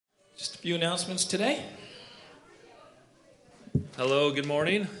Just a few announcements today. Hello, good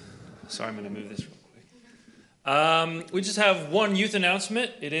morning. Sorry, I'm going to move this real quick. We just have one youth announcement.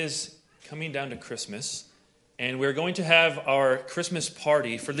 It is coming down to Christmas, and we're going to have our Christmas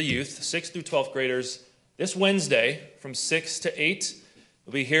party for the youth, 6th through 12th graders, this Wednesday from 6 to 8.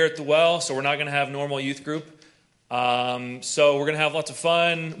 We'll be here at the well, so we're not going to have normal youth group. So we're going to have lots of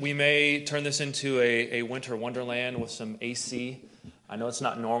fun. We may turn this into a winter wonderland with some AC. I know it's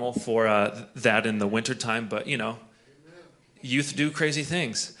not normal for that in the wintertime, but, you know, youth do crazy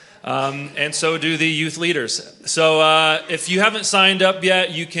things. And so do the youth leaders. So if you haven't signed up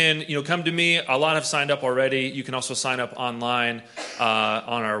yet, you can come to me. A lot have signed up already. You can also sign up online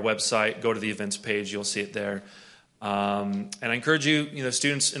on our website. Go to the events page. You'll see it there. And I encourage you,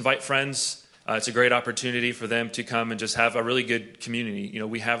 students, invite friends. It's a great opportunity for them to come and just have a really good community.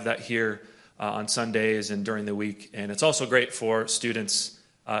 We have that here on Sundays and during the week. And it's also great for students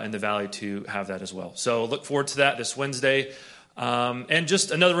in the Valley to have that as well. So look forward to that this Wednesday. And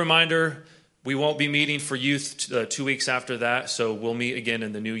just another reminder, we won't be meeting for youth 2 weeks after that. So we'll meet again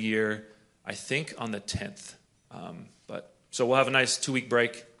in the new year, I think on the 10th. So we'll have a nice 2-week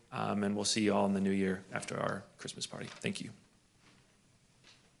break, and we'll see you all in the new year after our Christmas party. Thank you.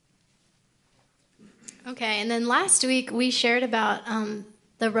 Okay, and then last week we shared about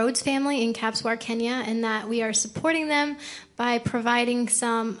the Rhodes family in Kapswar, Kenya, and that we are supporting them by providing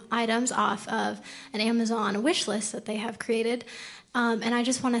some items off of an Amazon wish list that they have created. And I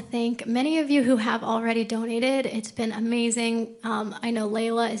just want to thank many of you who have already donated. It's been amazing. I know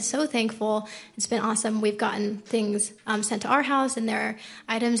Layla is so thankful. It's been awesome. We've gotten things sent to our house, and there are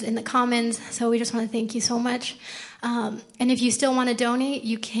items in the Commons. So we just want to thank you so much. And if you still want to donate,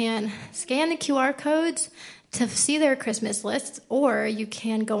 you can scan the QR codes to see their Christmas lists, or you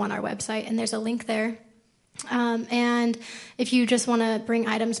can go on our website, and there's a link there. And if you just want to bring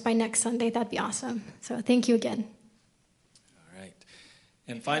items by next Sunday, that'd be awesome. So thank you again. All right.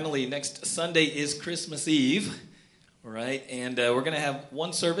 And finally, next Sunday is Christmas Eve, all right? And we're going to have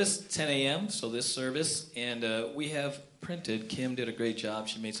one service, 10 a.m., so this service. And we have printed. Kim did a great job.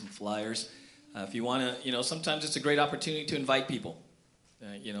 She made some flyers. If you want to, sometimes it's a great opportunity to invite people.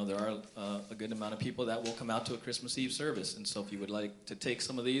 There are a good amount of people that will come out to a Christmas Eve service. And so if you would like to take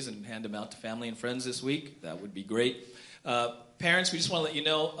some of these and hand them out to family and friends this week, that would be great. Parents, we just want to let you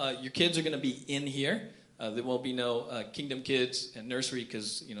know your kids are going to be in here. There will be no Kingdom Kids and nursery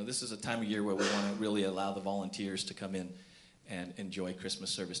because, this is a time of year where we want to really allow the volunteers to come in and enjoy Christmas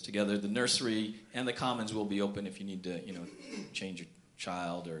service together. The nursery and the Commons will be open if you need to, change your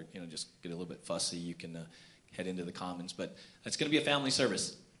child or, just get a little bit fussy. You can head into the Commons, but it's going to be a family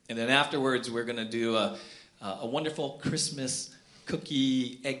service. And then afterwards, we're going to do a wonderful Christmas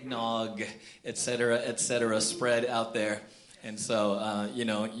cookie, eggnog, et cetera, spread out there. And so,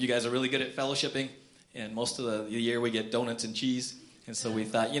 you guys are really good at fellowshipping, and most of the year we get donuts and cheese. And so we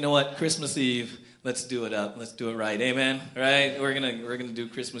thought, Christmas Eve, let's do it up, let's do it right, amen? Right? We're gonna do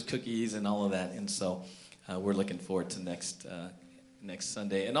Christmas cookies and all of that. And so we're looking forward to next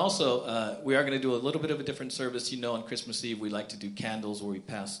Sunday. And also, we are going to do a little bit of a different service. On Christmas Eve, we like to do candles where we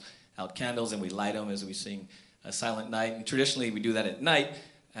pass out candles and we light them as we sing a Silent Night. And traditionally, we do that at night.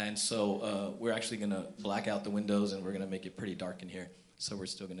 And so we're actually going to black out the windows and we're going to make it pretty dark in here. So we're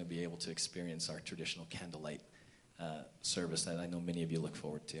still going to be able to experience our traditional candlelight service that I know many of you look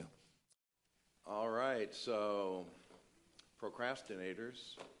forward to. All right, so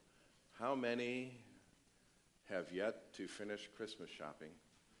procrastinators, how many have yet to finish Christmas shopping?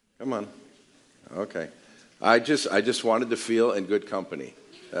 Come on. Okay. I just wanted to feel in good company.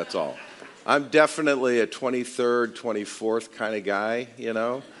 That's all. I'm definitely a 23rd, 24th kind of guy,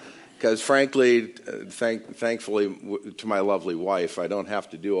 because frankly, thankfully to my lovely wife, I don't have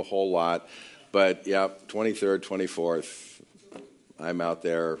to do a whole lot. But, 23rd, 24th, I'm out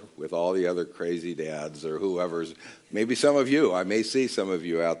there with all the other crazy dads or whoever's. Maybe some of you. I may see some of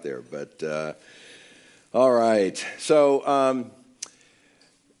you out there, but all right. So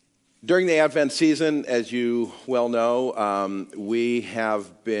during the Advent season, as you well know, we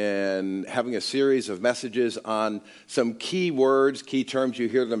have been having a series of messages on some key words, key terms. You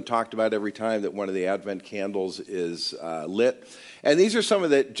hear them talked about every time that one of the Advent candles is lit. And these are some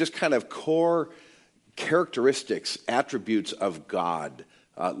of the just kind of core characteristics, attributes of God,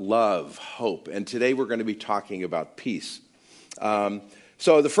 love, hope. And today we're going to be talking about peace.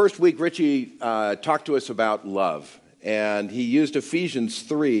 So the first week, Richie talked to us about love, and he used Ephesians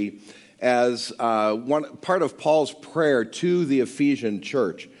 3 as one part of Paul's prayer to the Ephesian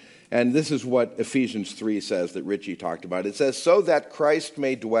church. And this is what Ephesians 3 says that Richie talked about. It says, "So that Christ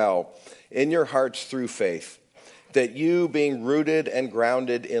may dwell in your hearts through faith, that you, being rooted and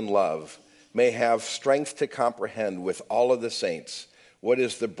grounded in love, may have strength to comprehend with all of the saints what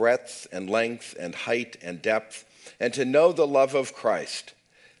is the breadth and length and height and depth, and to know the love of Christ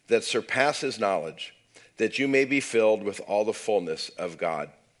that surpasses knowledge, that you may be filled with all the fullness of God.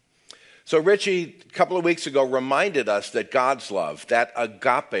 So Richie, a couple of weeks ago, reminded us that God's love, that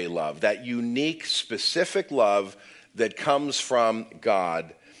agape love, that unique, specific love that comes from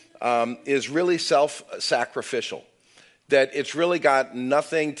God, is really self-sacrificial. That it's really got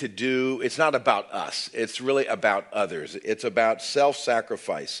nothing to do, it's not about us. It's really about others. It's about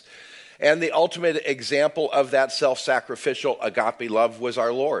self-sacrifice. And the ultimate example of that self-sacrificial agape love was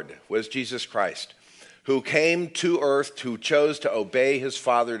our Lord, was Jesus Christ, who came to earth, who chose to obey his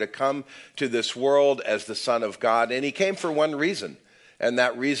Father, to come to this world as the Son of God. And he came for one reason, and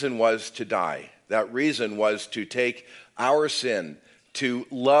that reason was to die. That reason was to take our sin, to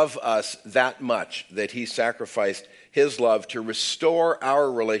love us that much that he sacrificed his love to restore our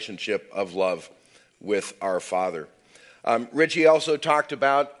relationship of love with our Father. Richie also talked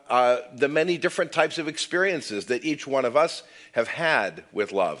about the many different types of experiences that each one of us have had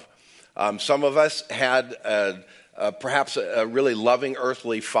with love. Some of us had perhaps a really loving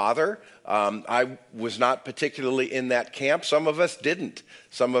earthly father. I was not particularly in that camp. Some of us didn't.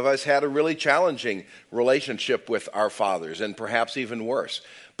 Some of us had a really challenging relationship with our fathers, and perhaps even worse.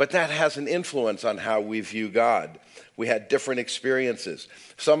 But that has an influence on how we view God. We had different experiences.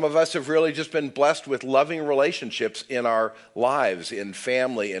 Some of us have really just been blessed with loving relationships in our lives, in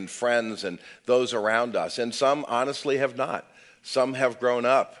family and friends and those around us. And some honestly have not. Some have grown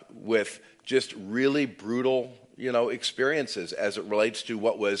up with just really brutal, experiences as it relates to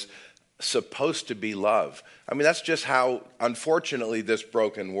what was supposed to be love. I mean, that's just how, unfortunately, this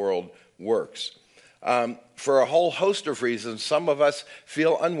broken world works. For a whole host of reasons, some of us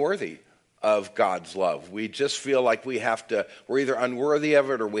feel unworthy of God's love. We just feel like we're either unworthy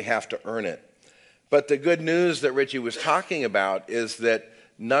of it or we have to earn it. But the good news that Richie was talking about is that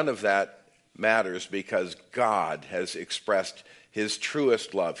none of that matters, because God has expressed his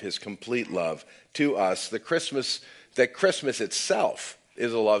truest love, his complete love to us. That Christmas itself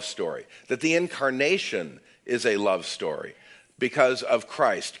is a love story. That the incarnation is a love story because of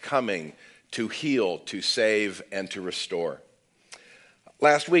Christ coming to heal, to save, and to restore.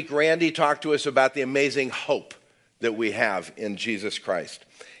 Last week, Randy talked to us about the amazing hope that we have in Jesus Christ.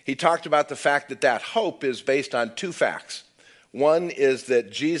 He talked about the fact that hope is based on two facts. One is that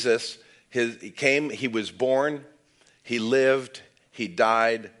Jesus, he came, he was born, he lived, he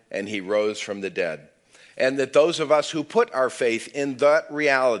died, and he rose from the dead. And that those of us who put our faith in that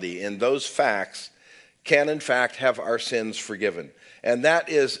reality, in those facts, can in fact have our sins forgiven. And that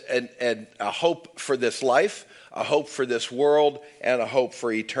is a hope for this life, a hope for this world, and a hope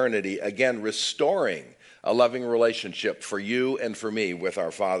for eternity. Again, restoring a loving relationship for you and for me with our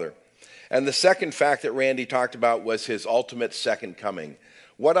Father. And the second fact that Randy talked about was his ultimate second coming.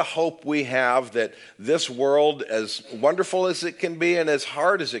 What a hope we have that this world, as wonderful as it can be and as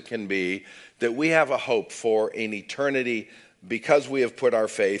hard as it can be, that we have a hope for an eternity because we have put our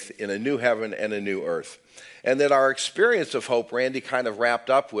faith in a new heaven and a new earth. And that our experience of hope, Randy kind of wrapped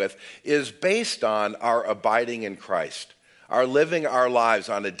up with, is based on our abiding in Christ, our living our lives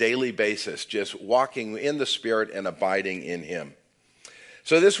on a daily basis, just walking in the Spirit and abiding in Him.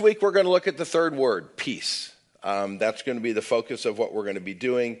 So this week we're going to look at the third word, peace. That's going to be the focus of what we're going to be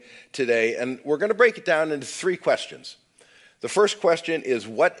doing today. And we're going to break it down into three questions. The first question is,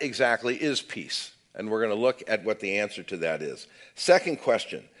 what exactly is peace? And we're going to look at what the answer to that is. Second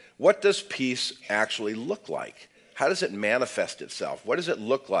question, what does peace actually look like? How does it manifest itself? What does it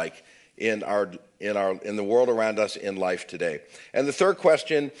look like in the world around us in life today? And the third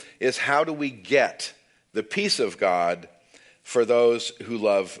question is, how do we get the peace of God for those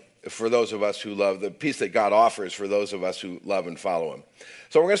of us who love, the peace that God offers for those of us who love and follow Him?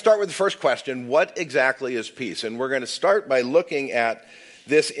 So we're going to start with the first question, what exactly is peace? And we're going to start by looking at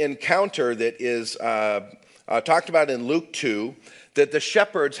this encounter that is talked about in Luke 2, that the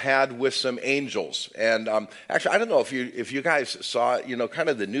shepherds had with some angels. And actually, I don't know if you guys saw, kind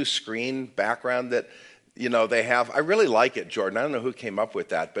of the new screen background that, they have. I really like it, Jordan. I don't know who came up with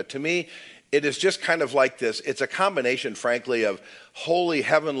that, but to me, it is just kind of like this. It's a combination, frankly, of holy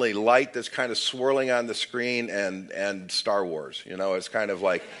heavenly light that's kind of swirling on the screen and Star Wars. It's kind of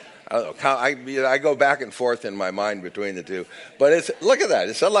like, I don't know, I go back and forth in my mind between the two. But look at that.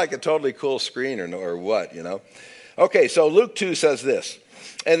 It's not like a totally cool screen or what, Okay, so Luke 2 says this,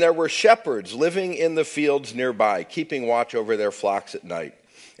 and there were shepherds living in the fields nearby, keeping watch over their flocks at night.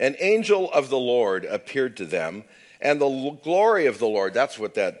 An angel of the Lord appeared to them, and the glory of the Lord, that's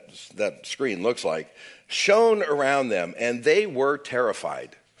what that screen looks like, shone around them, and they were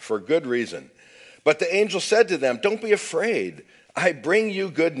terrified, for good reason. But the angel said to them, "Don't be afraid. I bring you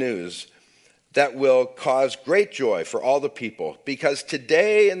good news that will cause great joy for all the people, because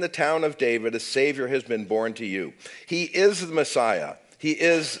today in the town of David a Savior has been born to you. He is the Messiah. He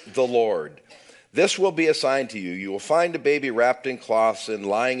is the Lord. This will be a sign to you. You will find a baby wrapped in cloths and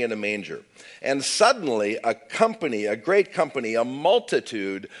lying in a manger." And suddenly a great company, a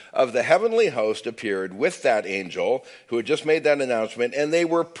multitude of the heavenly host appeared with that angel who had just made that announcement, and they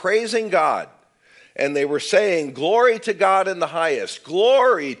were praising God. And they were saying, "Glory to God in the highest,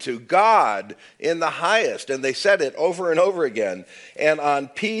 glory to God in the highest." And they said it over and over again. And on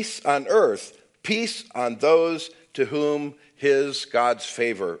peace on earth, peace on those to whom God's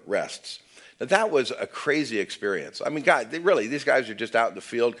favor rests. Now, that was a crazy experience. I mean, God, these guys are just out in the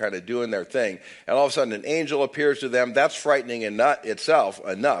field kind of doing their thing. And all of a sudden an angel appears to them. That's frightening in itself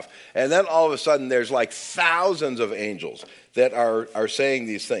enough. And then all of a sudden there's like thousands of angels that are saying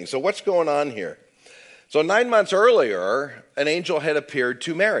these things. So what's going on here? So 9 months earlier, an angel had appeared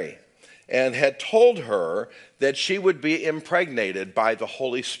to Mary and had told her that she would be impregnated by the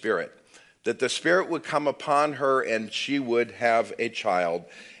Holy Spirit, that the Spirit would come upon her and she would have a child,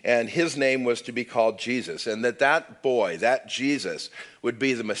 and his name was to be called Jesus, and that boy, that Jesus, would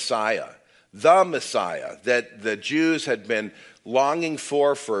be the Messiah that the Jews had been longing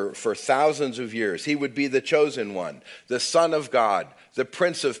for thousands of years. He would be the chosen one, the Son of God, the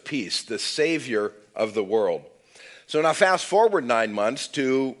Prince of Peace, the Savior of the world. So now fast forward 9 months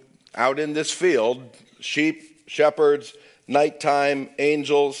to out in this field, sheep, shepherds, nighttime,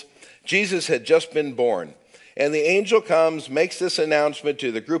 angels. Jesus had just been born. And the angel comes, makes this announcement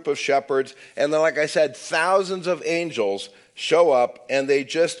to the group of shepherds, and then, like I said, thousands of angels show up, and they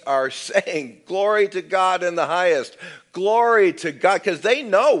just are saying, "Glory to God in the highest, glory to God," because they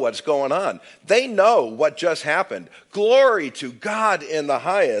know what's going on. They know what just happened. Glory to God in the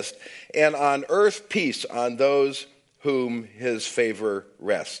highest, and on earth peace on those whom his favor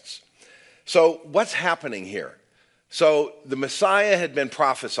rests. So what's happening here? So the Messiah had been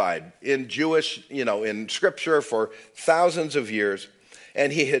prophesied in in Scripture for thousands of years,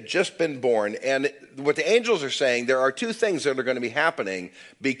 and he had just been born. And what the angels are saying, there are two things that are going to be happening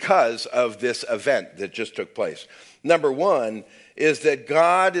because of this event that just took place. Number one is that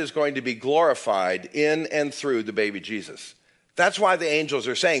God is going to be glorified in and through the baby Jesus. That's why the angels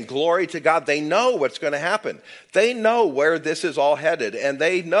are saying, "Glory to God." They know what's going to happen. They know where this is all headed, and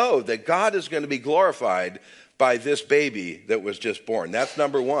they know that God is going to be glorified by this baby that was just born. That's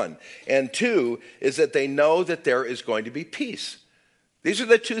number one. And two is that they know that there is going to be peace. These are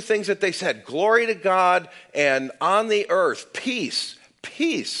the two things that they said: glory to God, and on the earth, peace.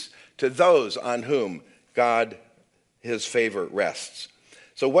 Peace to those on whom God, his favor, rests.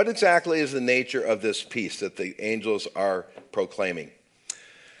 So what exactly is the nature of this peace that the angels are proclaiming?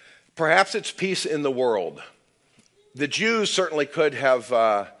 Perhaps it's peace in the world. The Jews certainly could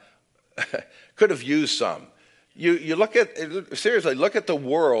have used some. You look at the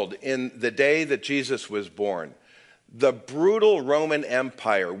world in the day that Jesus was born. The brutal Roman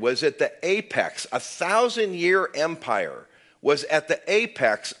Empire was at the apex. 1,000-year empire was at the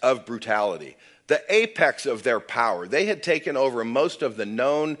apex of brutality, the apex of their power. They had taken over most of the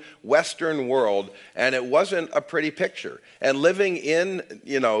known Western world, and it wasn't a pretty picture. And living in,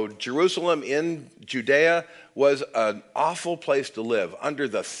 Jerusalem, in Judea, was an awful place to live under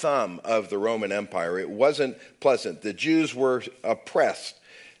the thumb of the Roman Empire. It wasn't pleasant. The Jews were oppressed.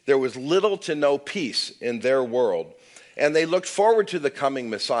 There was little to no peace in their world. And they looked forward to the coming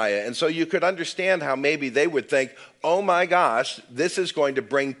Messiah. And so you could understand how maybe they would think, "Oh my gosh, this is going to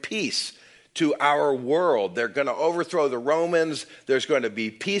bring peace to our world. They're going to overthrow the Romans. There's going to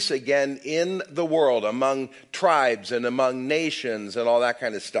be peace again in the world among tribes and among nations and all that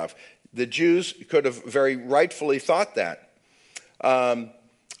kind of stuff." The Jews could have very rightfully thought that.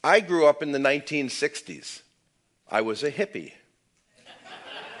 I grew up in the 1960s. I was a hippie.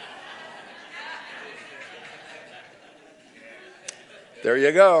 There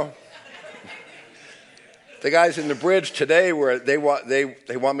you go. The guys in the bridge today they want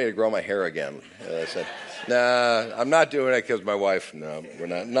me to grow my hair again. I said, "Nah, I'm not doing it because my wife. No, we're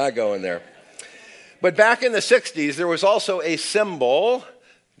not going there." But back in the 60s, there was also a symbol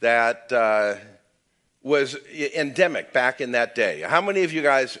that was endemic back in that day. How many of you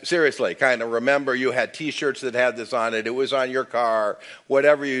guys, seriously, kind of remember you had T-shirts that had this on it? It was on your car,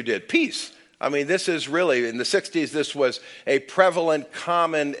 whatever you did. Peace. I mean, this is really, in the 60s, this was a prevalent,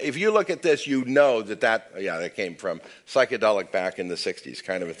 common, if you look at this, you know that came from psychedelic back in the 60s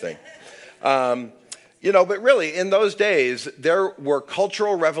kind of a thing. But really, in those days, there were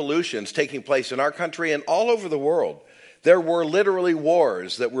cultural revolutions taking place in our country and all over the world. There were literally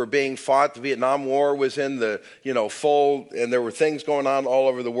wars that were being fought. The Vietnam War was in the, full, and there were things going on all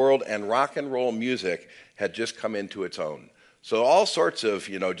over the world, and rock and roll music had just come into its own. So all sorts of,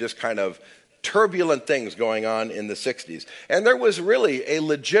 just kind of turbulent things going on in the 60s. And there was really a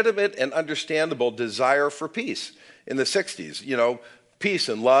legitimate and understandable desire for peace in the 60s, peace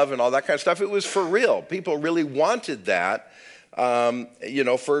and love and all that kind of stuff. It was for real. People really wanted that,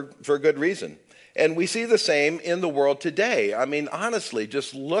 for good reason. And we see the same in the world today. I mean, honestly,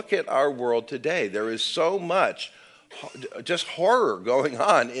 just look at our world today. There is so much just horror going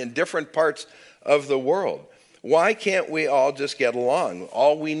on in different parts of the world. Why can't we all just get along?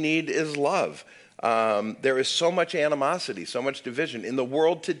 All we need is love. There is so much animosity, so much division in the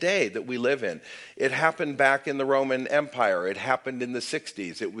world today that we live in. It happened back in the Roman Empire. It happened in the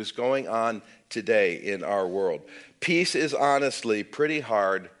 60s. It was going on today in our world. Peace is honestly pretty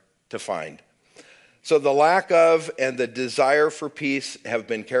hard to find. So the lack of and the desire for peace have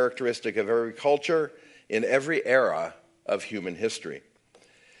been characteristic of every culture in every era of human history.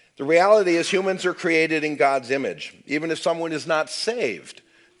 The reality is humans are created in God's image. Even if someone is not saved,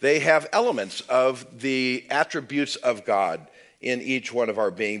 they have elements of the attributes of God in each one of our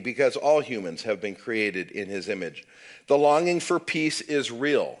being because all humans have been created in his image. The longing for peace is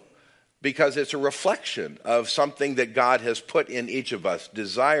real because it's a reflection of something that God has put in each of us,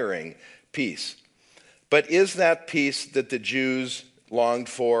 desiring peace. But is that peace that the Jews longed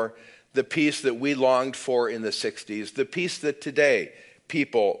for, the peace that we longed for in the 60s, the peace that today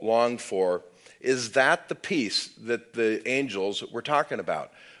people long for, is that the peace that the angels were talking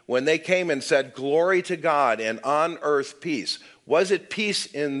about? When they came and said, glory to God and on earth peace, was it peace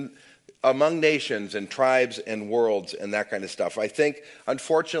among nations and tribes and worlds and that kind of stuff? I think,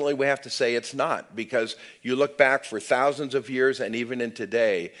 unfortunately, we have to say it's not, because you look back for thousands of years and even in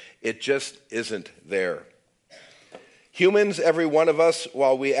today, it just isn't there. Humans, every one of us,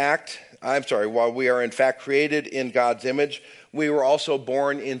 while we are in fact created in God's image, we were also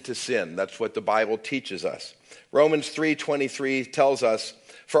born into sin. That's what the Bible teaches us. Romans 3:23 tells us,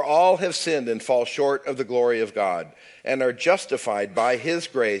 for all have sinned and fall short of the glory of God, and are justified by his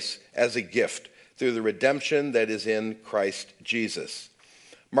grace as a gift through the redemption that is in Christ Jesus.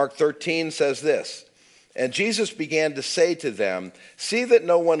 Mark 13 says this, and Jesus began to say to them, see that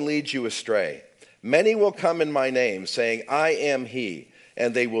no one leads you astray. Many will come in my name, saying, I am he,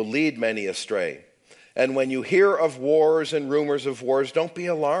 and they will lead many astray. And when you hear of wars and rumors of wars, don't be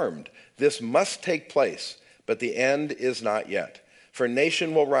alarmed. This must take place, but the end is not yet. For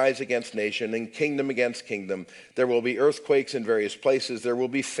nation will rise against nation and kingdom against kingdom. There will be earthquakes in various places. There will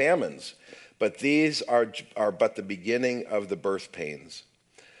be famines. But these are but the beginning of the birth pains.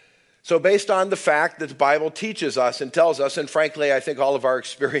 So based on the fact that the Bible teaches us and tells us, and frankly, I think all of our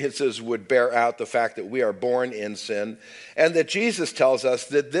experiences would bear out the fact that we are born in sin, and that Jesus tells us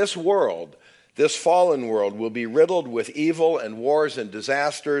that this world, this fallen world, will be riddled with evil and wars and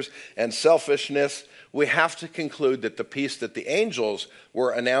disasters and selfishness, we have to conclude that the peace that the angels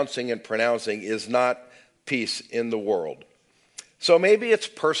were announcing and pronouncing is not peace in the world. So maybe it's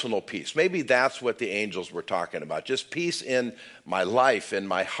personal peace. Maybe that's what the angels were talking about. Just peace in my life, in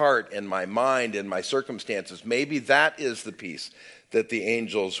my heart, in my mind, in my circumstances. Maybe that is the peace that the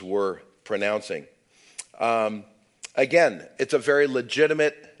angels were pronouncing. Again, it's a very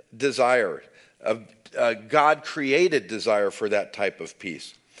legitimate desire, a God-created desire for that type of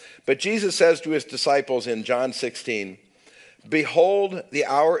peace. But Jesus says to his disciples in John 16, behold, the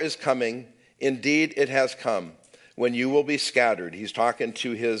hour is coming. Indeed, it has come, when you will be scattered. He's talking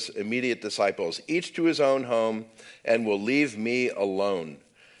to his immediate disciples, each to his own home, and will leave me alone.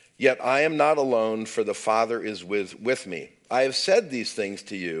 Yet I am not alone, for the Father is with me. I have said these things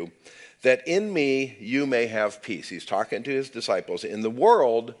to you, that in me you may have peace. He's talking to his disciples. In the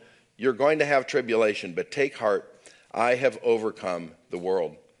world, you're going to have tribulation, but take heart, I have overcome the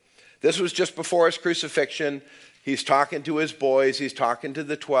world. This was just before his crucifixion. He's talking to his boys. He's talking to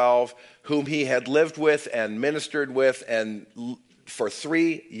the 12, whom he had lived with and ministered with, and for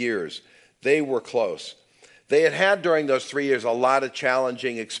 3 years. They were close. They had during those 3 years a lot of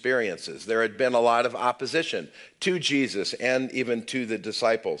challenging experiences. There had been a lot of opposition to Jesus and even to the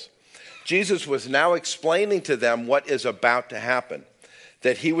disciples. Jesus was now explaining to them what is about to happen,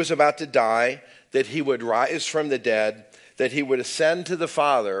 that he was about to die, that he would rise from the dead, that he would ascend to the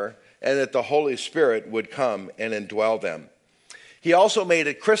Father, and that the Holy Spirit would come and indwell them. He also made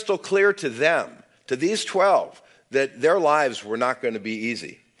it crystal clear to them, to these 12, that their lives were not going to be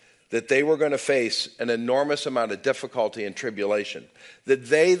easy. that they were going to face an enormous amount of difficulty and tribulation, that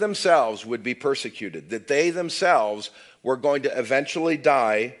they themselves would be persecuted, that they themselves were going to eventually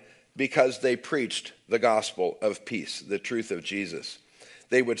die because they preached the gospel of peace, the truth of Jesus.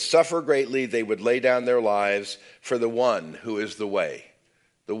 They would suffer greatly. They would lay down their lives for the one who is the way,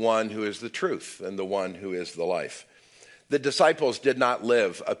 the one who is the truth, and the one who is the life. The disciples did not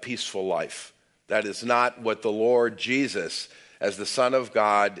live a peaceful life. That is not what the Lord Jesus, as the Son of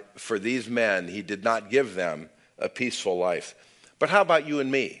God, for these men, he did not give them a peaceful life. But how about you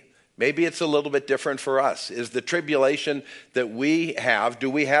and me? Maybe it's a little bit different for us. Is the tribulation that we have,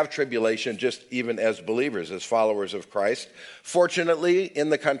 do we have tribulation just even as believers, as followers of Christ? Fortunately, in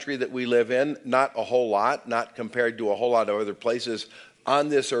the country that we live in, not a whole lot, not compared to a whole lot of other places on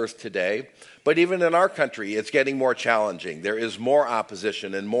this earth today. But even in our country, it's getting more challenging. There is more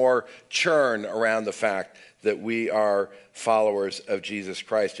opposition and more churn around the fact that we are followers of Jesus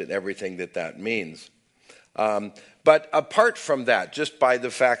Christ and everything that that means. But apart from that, just by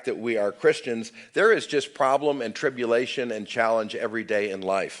the fact that we are Christians, there is just problem and tribulation and challenge every day in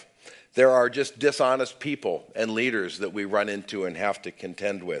life. There are just dishonest people and leaders that we run into and have to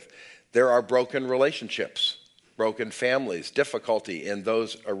contend with. There are broken relationships, broken families, difficulty in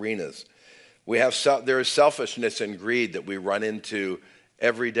those arenas. There is selfishness and greed that we run into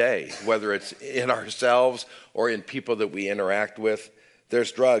every day, whether it's in ourselves or in people that we interact with.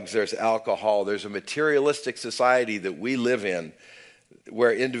 There's drugs, there's alcohol, there's a materialistic society that we live in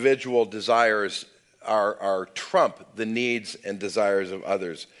where individual desires are trump the needs and desires of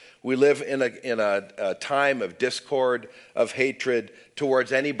others. We live in a time of discord, of hatred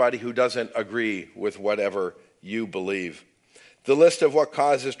towards anybody who doesn't agree with whatever you believe. The list of what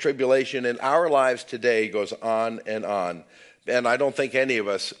causes tribulation in our lives today goes on and on. And I don't think any of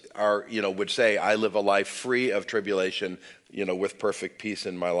us would say, I live a life free of tribulation, with perfect peace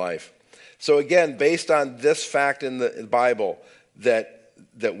in my life. So again, based on this fact in the Bible,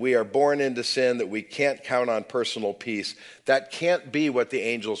 that we are born into sin, that we can't count on personal peace, that can't be what the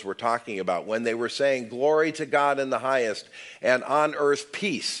angels were talking about when they were saying, glory to God in the highest, and on earth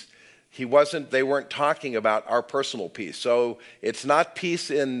peace. They weren't talking about our personal peace. So it's not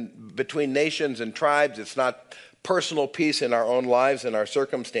peace between nations and tribes. It's not personal peace in our own lives and our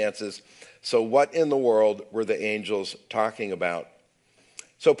circumstances. So what in the world were the angels talking about?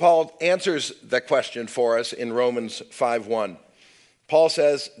 So Paul answers that question for us in Romans 5:1. Paul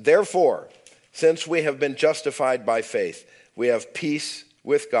says, therefore, since we have been justified by faith, we have peace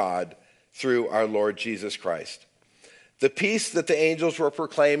with God through our Lord Jesus Christ. The peace that the angels were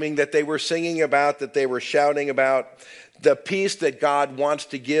proclaiming, that they were singing about, that they were shouting about, the peace that God wants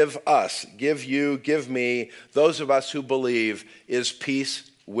to give us, give you, give me, those of us who believe, is peace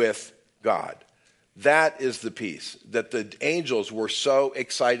with God. That is the peace that the angels were so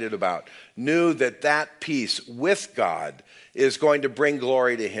excited about, knew that peace with God is going to bring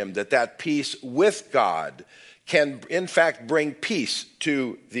glory to him, that peace with God can, in fact, bring peace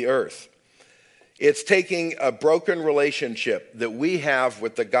to the earth. It's taking a broken relationship that we have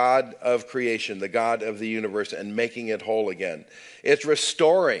with the God of creation, the God of the universe, and making it whole again. It's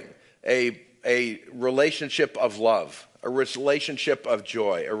restoring a relationship of love, a relationship of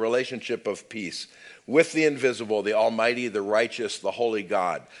joy, a relationship of peace with the invisible, the almighty, the righteous, the holy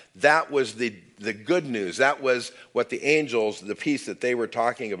God. That was the good news. That was what the angels, the peace that they were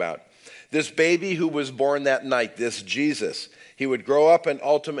talking about. This baby who was born that night, this Jesus, he would grow up and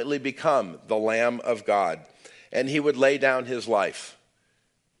ultimately become the Lamb of God. And he would lay down his life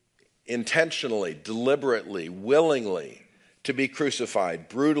intentionally, deliberately, willingly to be crucified,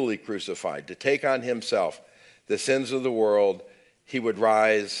 brutally crucified, to take on himself the sins of the world. He would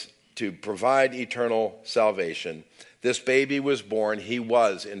rise to provide eternal salvation. This baby was born. He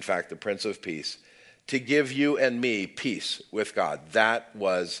was, in fact, the Prince of Peace, to give you and me peace with God. That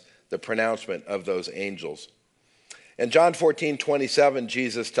was the pronouncement of those angels. In John 14:27,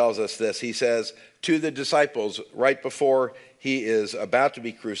 Jesus tells us this. He says to the disciples right before he is about to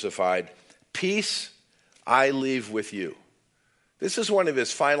be crucified, peace I leave with you. This is one of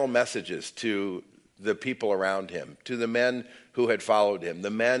his final messages to the people around him, to the men who had followed him, the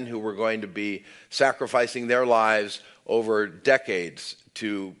men who were going to be sacrificing their lives over decades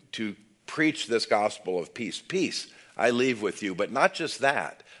to preach this gospel of peace. Peace I leave with you, but not just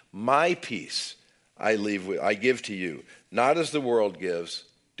that. My peace I give to you. Not as the world gives,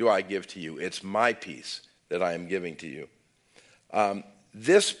 do I give to you. It's my peace that I am giving to you.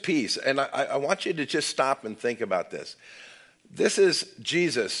 This peace, and I want you to just stop and think about this. This is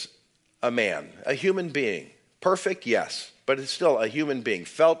Jesus, a man, a human being. Perfect, yes, but it's still a human being.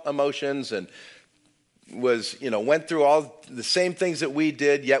 Felt emotions and went through all the same things that we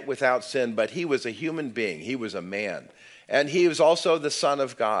did, yet without sin, but he was a human being. He was a man. And he was also the Son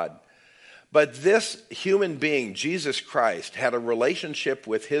of God. But this human being, Jesus Christ, had a relationship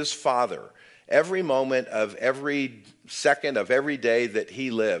with his Father every moment of every second of every day that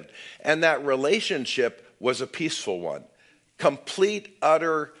he lived. And that relationship was a peaceful one. Complete,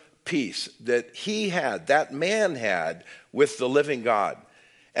 utter peace that he had, that man had with the living God.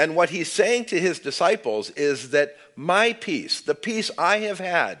 And what he's saying to his disciples is that my peace, the peace I have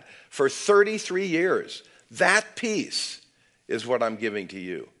had for 33 years, that peace is what I'm giving to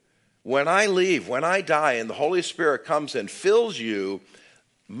you. When I leave, when I die, and the Holy Spirit comes and fills you,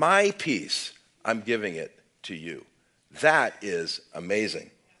 my peace, I'm giving it to you. That is amazing.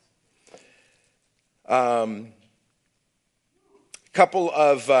 Couple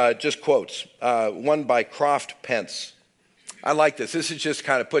of just quotes. One by Croft Pence. I like this. This is just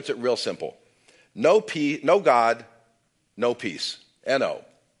kind of puts it real simple. No God, no peace. N-O.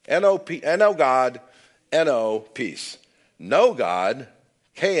 N-O God, N-O peace. No God,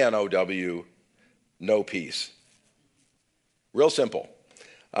 K-N-O-W, no peace. Real simple.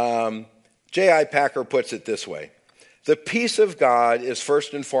 J.I. Packer puts it this way. The peace of God is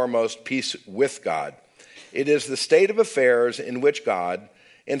first and foremost peace with God. It is the state of affairs in which God,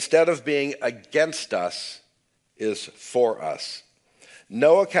 instead of being against us, is for us.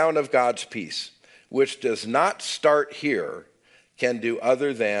 No account of God's peace, which does not start here, can do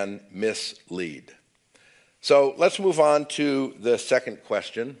other than mislead. So let's move on to the second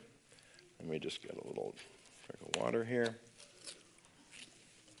question. Let me just get a little drink of water here.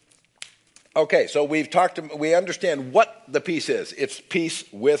 Okay, so we understand what the peace is. It's peace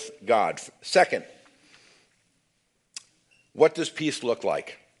with God. Second, what does peace look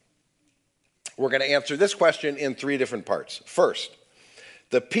like? We're going to answer this question in three different parts. First,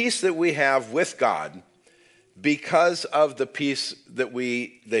 the peace that we have with God, because of the peace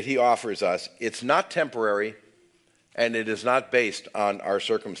that he offers us, it's not temporary and it is not based on our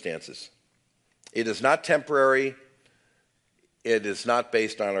circumstances. It is not temporary. It is not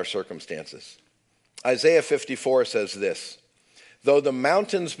based on our circumstances. Isaiah 54 says this, though the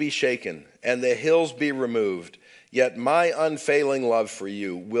mountains be shaken and the hills be removed, yet my unfailing love for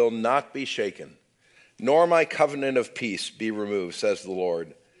you will not be shaken, nor my covenant of peace be removed, says the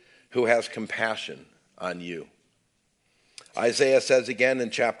Lord, who has compassion on you. Isaiah says again in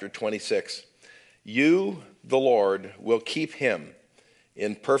chapter 26, you, the Lord, will keep him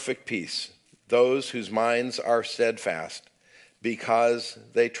in perfect peace, those whose minds are steadfast, because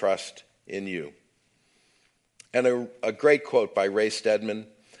they trust in you. And a great quote by Ray Stedman,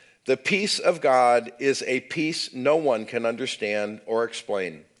 the peace of God is a peace no one can understand or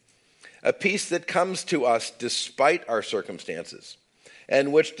explain, a peace that comes to us despite our circumstances,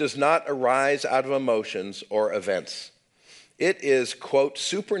 and which does not arise out of emotions or events. It is, quote,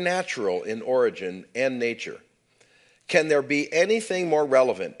 supernatural in origin and nature. Can there be anything more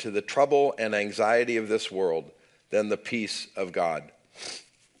relevant to the trouble and anxiety of this world than the peace of God?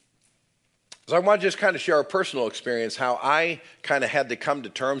 So I want to just kind of share a personal experience, how I kind of had to come to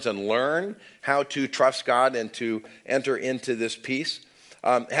terms and learn how to trust God and to enter into this peace.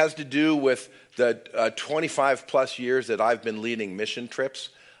 It has to do with the 25 plus years that I've been leading mission trips.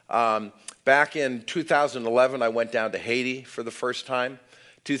 Back in 2011, I went down to Haiti for the first time.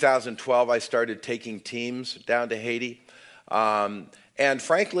 2012, I started taking teams down to Haiti. And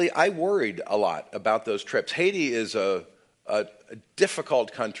frankly, I worried a lot about those trips. Haiti is a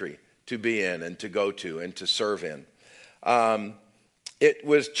difficult country to be in and to go to and to serve in. It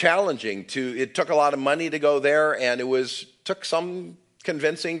was challenging it took a lot of money to go there, and took some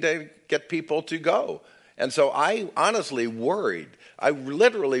convincing to get people to go. And so I honestly worried. I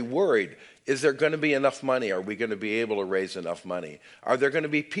literally worried, is there going to be enough money? Are we going to be able to raise enough money? Are there going to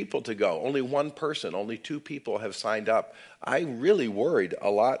be people to go? Only one person, only two people have signed up. I really worried a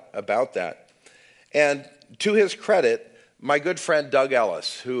lot about that. And to his credit, my good friend Doug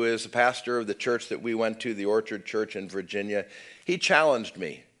Ellis, who is the pastor of the church that we went to, the Orchard Church in Virginia, he challenged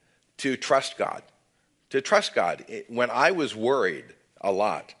me to trust God when I was worried a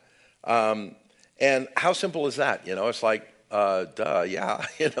lot. And how simple is that? It's like, yeah,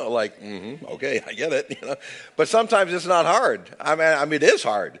 okay, I get it, But sometimes it's not hard. I mean, it is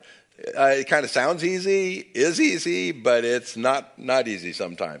hard. It kind of sounds easy, is easy, but it's not easy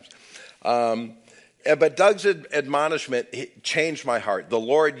sometimes. But Doug's admonishment changed my heart. The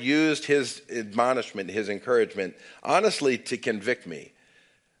Lord used his admonishment, his encouragement, honestly, to convict me.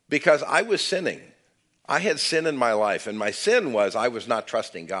 Because I was sinning. I had sin in my life, and my sin was I was not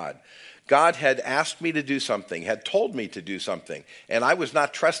trusting God. God had asked me to do something, had told me to do something, and I was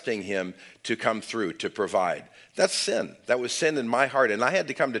not trusting him to come through, to provide. That's sin. That was sin in my heart, and I had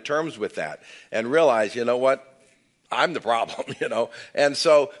to come to terms with that and realize, you know what? I'm the problem, And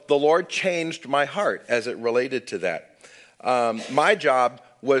so the Lord changed my heart as it related to that. My job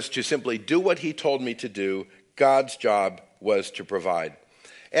was to simply do what he told me to do. God's job was to provide.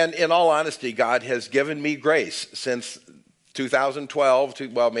 And in all honesty, God has given me grace since 2012,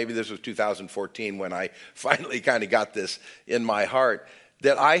 maybe this was 2014 when I finally kind of got this in my heart,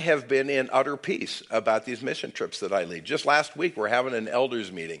 that I have been in utter peace about these mission trips that I lead. Just last week, we're having an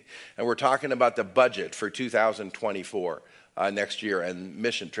elders meeting, and we're talking about the budget for 2024 next year and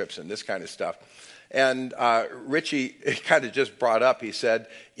mission trips and this kind of stuff. And Richie kind of just brought up, he said,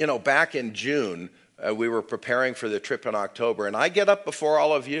 back in June, we were preparing for the trip in October, and I get up before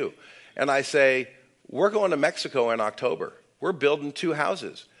all of you, and I say, we're going to Mexico in October. We're building 2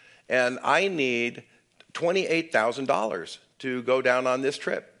 houses, and I need $28,000 to go down on this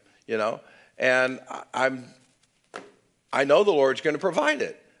trip, and I know the Lord's going to provide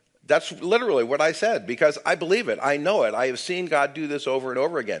it. That's literally what I said, because I believe it. I know it. I have seen God do this over and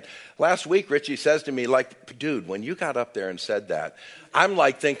over again. Last week, Richie says to me, dude, when you got up there and said that, I'm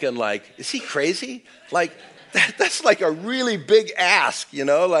thinking, is he crazy? That's a really big ask,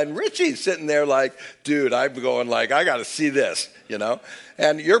 And Richie's sitting there dude, I'm going I got to see this,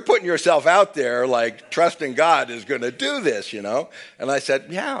 And you're putting yourself out there trusting God is going to do this, And I said,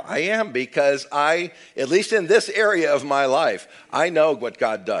 yeah, I am, because at least in this area of my life, I know what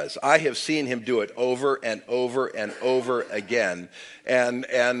God does. I have seen him do it over and over and over again. And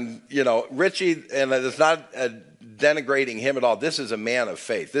Richie, and it's not denigrating him at all. This is a man of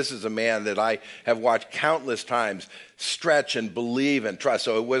faith. This is a man that I have watched countless times stretch and believe and trust.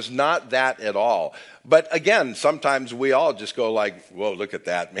 So it was not that at all. But again, sometimes we all just go whoa, look at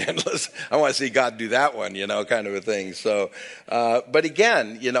that, man. I want to see God do that one, kind of a thing. So, but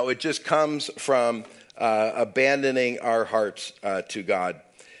again, it just comes from abandoning our hearts to God.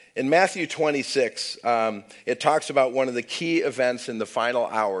 In Matthew 26, it talks about one of the key events in the final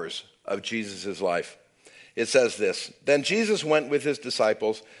hours of Jesus' life. It says this, "Then Jesus went with his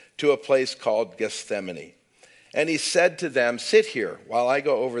disciples to a place called Gethsemane. And he said to them, 'Sit here while I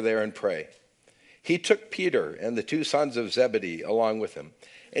go over there and pray.' He took Peter and the 2 sons of Zebedee along with him,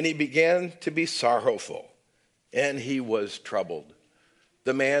 and he began to be sorrowful, and he was troubled."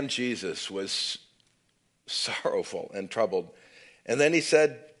 The man Jesus was sorrowful and troubled. And then he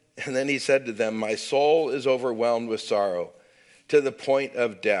said to them, "My soul is overwhelmed with sorrow, to the point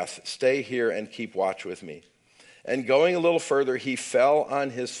of death. Stay here and keep watch with me." And going a little further, he fell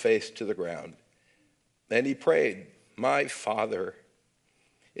on his face to the ground. And he prayed, "My Father,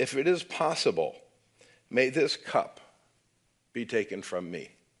 if it is possible, may this cup be taken from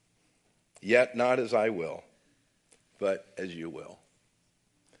me. Yet not as I will, but as you will."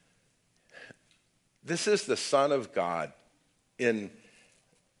 This is the Son of God in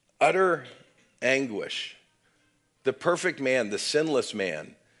utter anguish. The perfect man, the sinless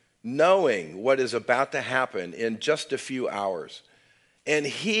man, knowing what is about to happen in just a few hours. And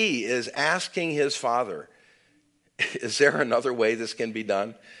he is asking his Father, is there another way this can be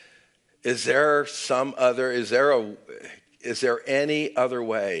done? Is there any other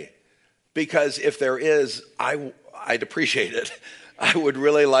way? Because if there is, I'd appreciate it. I would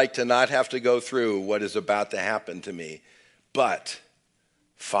really like to not have to go through what is about to happen to me. But,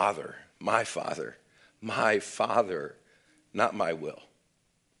 Father, my Father, not my will,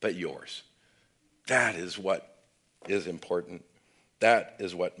 but yours. That is what is important. That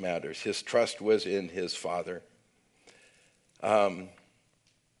is what matters. His trust was in his Father.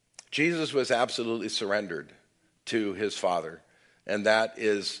 Jesus was absolutely surrendered to his Father, and that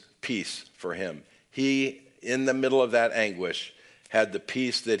is peace for him. He, in the middle of that anguish, had the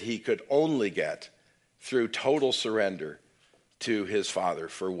peace that he could only get through total surrender to his Father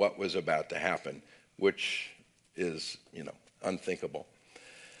for what was about to happen, which is, unthinkable.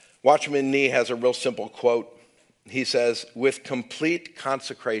 Watchman Nee has a real simple quote. He says, "With complete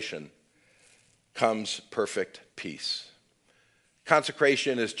consecration comes perfect peace."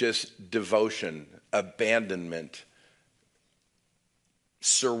 Consecration is just devotion, abandonment,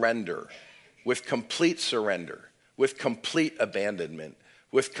 surrender. With complete surrender, with complete abandonment,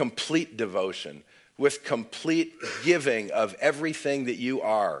 with complete devotion, with complete giving of everything that you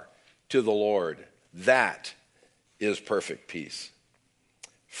are to the Lord, that is perfect peace.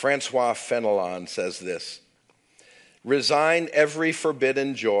 Francois Fenelon says this, "Resign every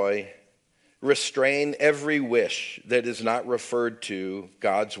forbidden joy, restrain every wish that is not referred to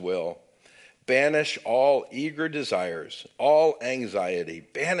God's will, Banish all eager desires, all anxiety.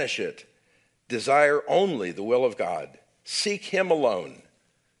 Banish it. Desire only the will of God. Seek him alone.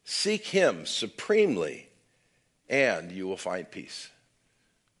 Seek him supremely, and you will find peace.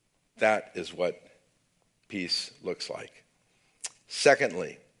 That is what peace looks like.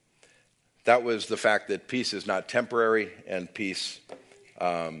 Secondly, that was the fact that peace is not temporary, and peace,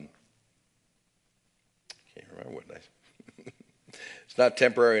 can't remember what I said. It's not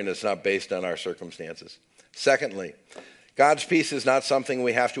temporary, and it's not based on our circumstances. Secondly, God's peace is not something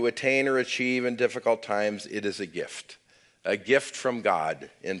we have to attain or achieve in difficult times. It is a gift from God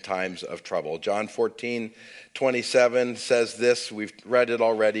in times of trouble. John 14:27 says this. We've read it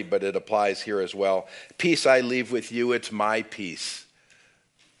already, but it applies here as well. Peace I leave with you. It's my peace.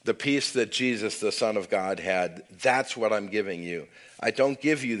 The peace that Jesus, the Son of God, had, that's what I'm giving you. I don't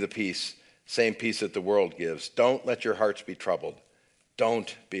give you the same peace that the world gives. Don't let your hearts be troubled.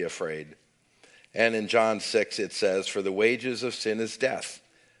 Don't be afraid. And in John 6 it says, for the wages of sin is death,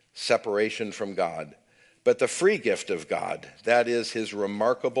 separation from God. But the free gift of God, that is his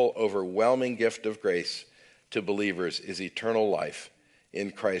remarkable, overwhelming gift of grace to believers, is eternal life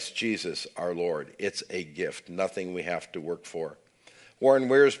in Christ Jesus our Lord. It's a gift, nothing we have to work for. Warren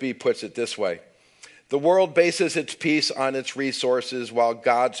Wiersbe puts it this way: the world bases its peace on its resources, while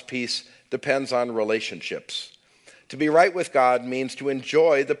God's peace depends on relationships. To be right with God means to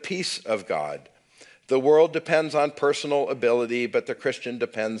enjoy the peace of God. The world depends on personal ability, but the Christian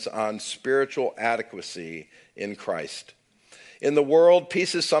depends on spiritual adequacy in Christ. In the world,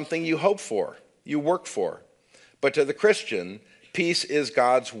 peace is something you hope for, you work for. But to the Christian, peace is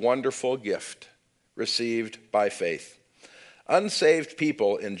God's wonderful gift, received by faith. Unsaved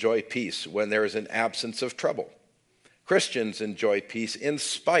people enjoy peace when there is an absence of trouble. Christians enjoy peace in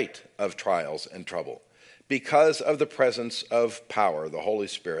spite of trials and trouble, because of the presence of power, the Holy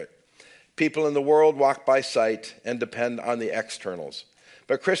Spirit. People in the world walk by sight and depend on the externals,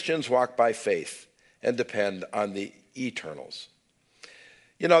 but Christians walk by faith and depend on the eternals.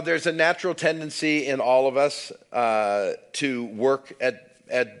 You know, there's a natural tendency in all of us to work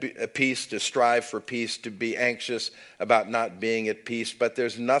at peace, to strive for peace, to be anxious about not being at peace, but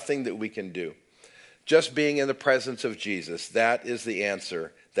there's nothing that we can do. Just being in the presence of Jesus, that is the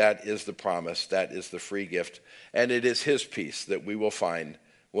answer, that is the promise, that is the free gift, and it is his peace that we will find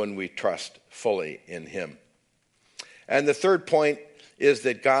when we trust fully in him. And the third point is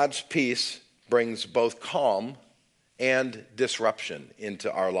that God's peace brings both calm and disruption into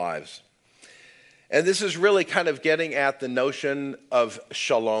our lives. And this is really kind of getting at the notion of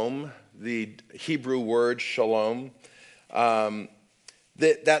shalom, the Hebrew word shalom. That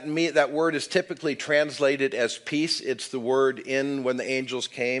word is typically translated as peace. It's the word when the angels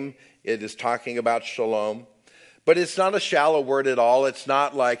came, it is talking about shalom. But it's not a shallow word at all. It's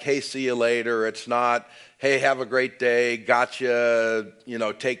not like, hey, see you later. It's not, hey, have a great day, gotcha,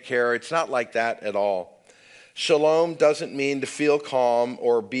 take care. It's not like that at all. Shalom doesn't mean to feel calm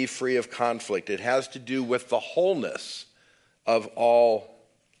or be free of conflict. It has to do with the wholeness of all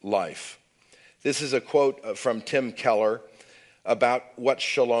life. This is a quote from Tim Keller about what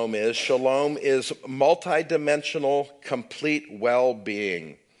shalom is. Shalom is multidimensional, complete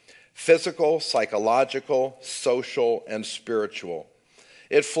well-being. Physical, psychological, social, and spiritual.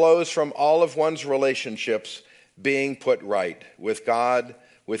 It flows from all of one's relationships being put right with God,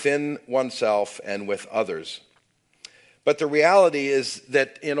 within oneself, and with others. But the reality is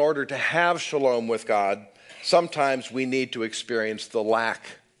that in order to have shalom with God, sometimes we need to experience the lack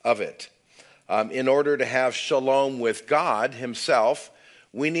of it. In order to have shalom with God himself,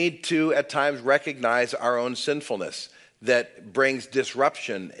 we need to at times recognize our own sinfulness that brings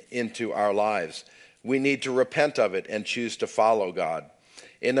disruption into our lives. We need to repent of it and choose to follow God.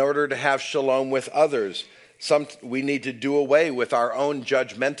 In order to have shalom with others, we need to do away with our own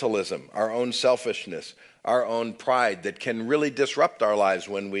judgmentalism, our own selfishness, our own pride that can really disrupt our lives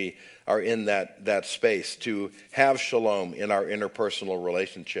when we are in that space, to have shalom in our interpersonal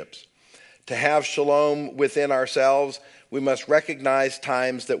relationships. To have shalom within ourselves, we must recognize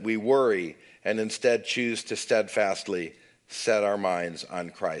times that we worry and instead choose to steadfastly set our minds on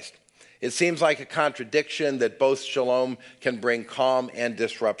Christ. It seems like a contradiction that both shalom can bring calm and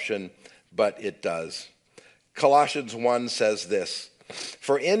disruption, but it does. Colossians 1 says this: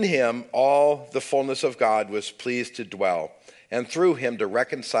 for in him all the fullness of God was pleased to dwell, and through him to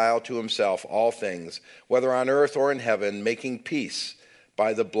reconcile to himself all things, whether on earth or in heaven, making peace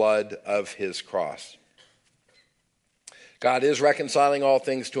by the blood of his cross. God is reconciling all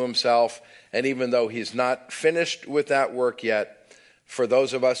things to himself, and even though he's not finished with that work yet, for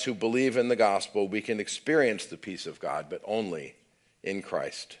those of us who believe in the gospel, we can experience the peace of God, but only in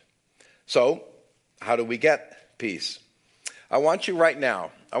Christ. So, how do we get peace? I want you right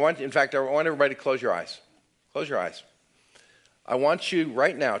now, I want everybody to close your eyes. Close your eyes. I want you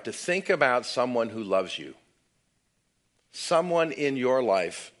right now to think about someone who loves you. Someone in your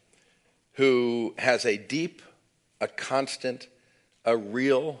life who has a deep, a constant, a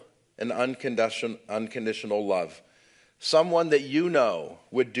real, and unconditional love. Someone that you know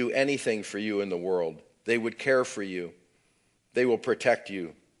would do anything for you in the world. They would care for you. They will protect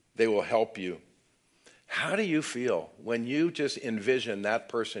you. They will help you. How do you feel when you just envision that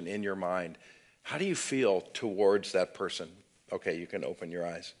person in your mind? How do you feel towards that person? Okay, you can open your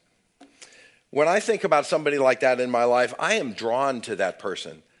eyes. When I think about somebody like that in my life, I am drawn to that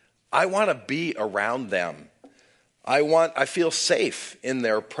person. I want to be around them. I feel safe in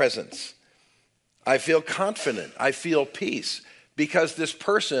their presence. I feel confident. I feel peace because this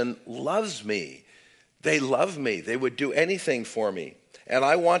person loves me. They love me. They would do anything for me. And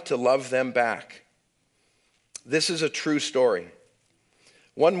I want to love them back. This is a true story.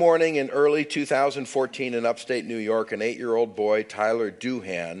 One morning in early 2014 in upstate New York, an 8-year-old boy, Tyler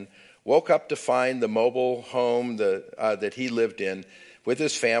Doohan, woke up to find the mobile home that he lived in with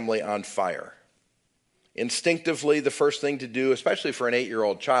his family on fire. Instinctively, the first thing to do, especially for an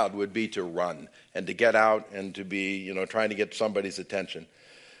 8-year-old child, would be to run and to get out and to be, trying to get somebody's attention.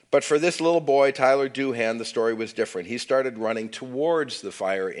 But for this little boy, Tyler Doohan, the story was different. He started running towards the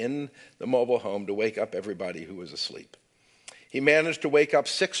fire in the mobile home to wake up everybody who was asleep. He managed to wake up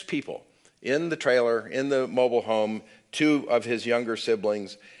 6 people in the trailer, in the mobile home, 2 of his younger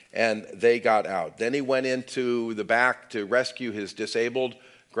siblings, and they got out. Then he went into the back to rescue his disabled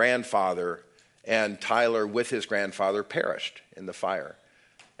grandfather, and Tyler, with his grandfather, perished in the fire.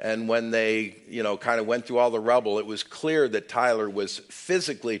 And when they, kind of went through all the rubble, it was clear that Tyler was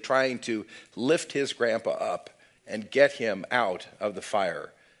physically trying to lift his grandpa up and get him out of the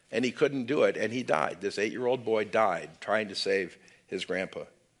fire. And he couldn't do it, and he died. This 8-year-old boy died trying to save his grandpa.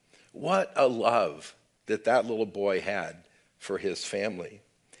 What a love that little boy had for his family.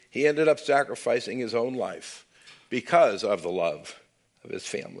 He ended up sacrificing his own life because of the love of his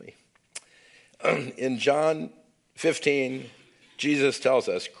family. In John 15, Jesus tells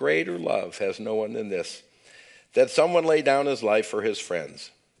us, greater love has no one than this, that someone lay down his life for his friends.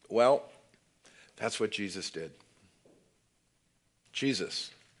 Well, that's what Jesus did.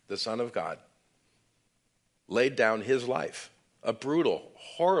 Jesus, the Son of God, laid down his life, a brutal,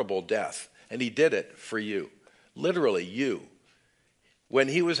 horrible death, and he did it for you, literally you. When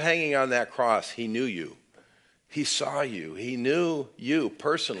he was hanging on that cross, he knew you. He saw you. He knew you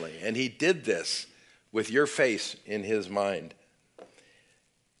personally, and he did this with your face in his mind.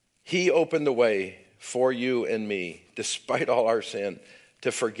 He opened the way for you and me, despite all our sin,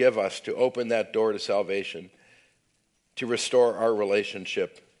 to forgive us, to open that door to salvation, to restore our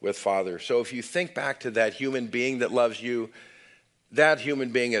relationship with Father. So if you think back to that human being that loves you, that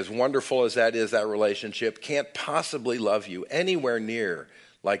human being, as wonderful as that is, that relationship, can't possibly love you anywhere near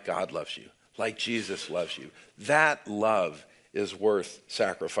like God loves you, like Jesus loves you. That love is worth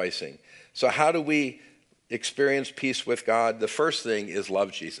sacrificing. So how do we experience peace with God? The first thing is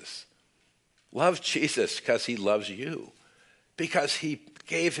love Jesus. Love Jesus because he loves you, because he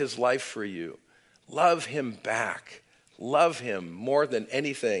gave his life for you. Love him back. Love him more than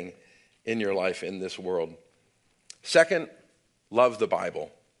anything in your life in this world. Second, love the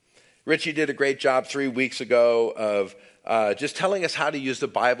Bible. Richie did a great job 3 weeks ago of just telling us how to use the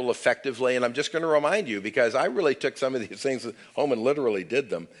Bible effectively. And I'm just going to remind you, because I really took some of these things home and literally did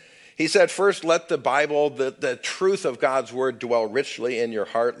them. He said, first, let the Bible, the truth of God's word, dwell richly in your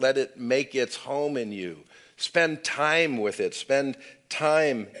heart. Let it make its home in you. Spend time with it. Spend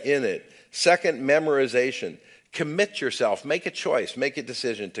time in it. Second, memorization. Commit yourself. Make a choice. Make a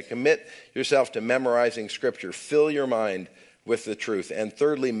decision to commit yourself to memorizing Scripture. Fill your mind with the truth. And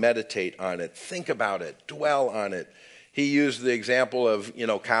thirdly, meditate on it. Think about it. Dwell on it. He used the example of,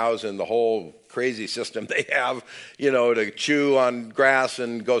 cows and the whole crazy system they have, to chew on grass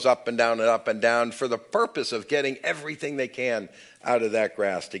and goes up and down for the purpose of getting everything they can out of that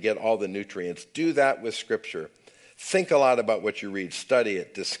grass to get all the nutrients. Do that with Scripture. Think a lot about what you read. Study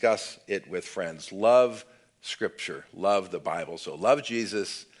it. Discuss it with friends. Love Scripture. Love the Bible. So love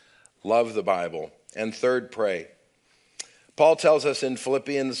Jesus. Love the Bible. And third, pray. Paul tells us in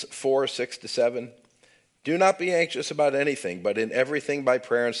Philippians 4:6-7, do not be anxious about anything, but in everything by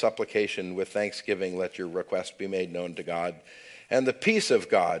prayer and supplication with thanksgiving let your requests be made known to God. And the peace of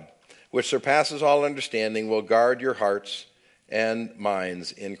God, which surpasses all understanding, will guard your hearts and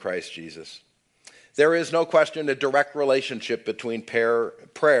minds in Christ Jesus. There is no question a direct relationship between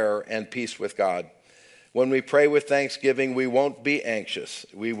prayer and peace with God. When we pray with thanksgiving, we won't be anxious.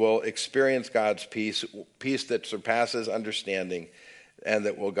 We will experience God's peace, peace that surpasses understanding, and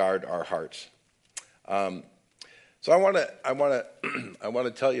that will guard our hearts. So I want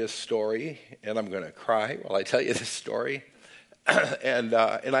to tell you a story, and I'm going to cry while I tell you this story, and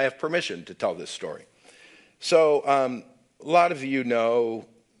I have permission to tell this story. So a lot of you know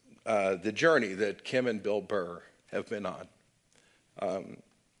the journey that Kim and Bill Burr have been on.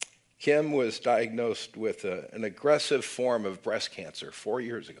 Kim was diagnosed with an aggressive form of breast cancer 4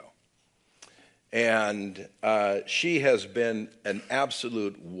 years ago. And she has been an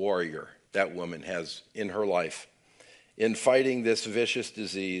absolute warrior, that woman has, in her life, in fighting this vicious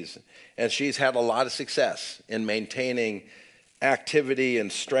disease. And she's had a lot of success in maintaining activity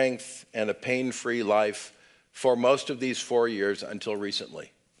and strength and a pain-free life for most of these 4 years until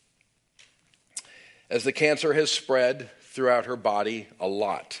recently. As the cancer has spread throughout her body a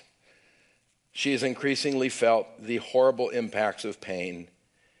lot, she has increasingly felt the horrible impacts of pain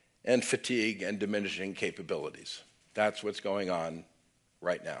and fatigue and diminishing capabilities. That's what's going on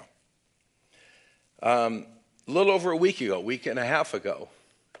right now. A little over a week and a half ago,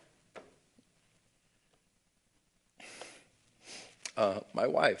 my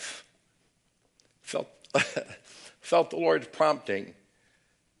wife felt the Lord's prompting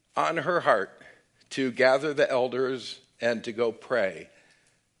on her heart to gather the elders and to go pray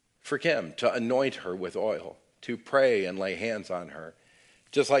for Kim, to anoint her with oil, to pray and lay hands on her,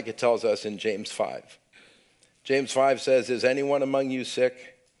 just like it tells us in James 5. James 5 says, "Is anyone among you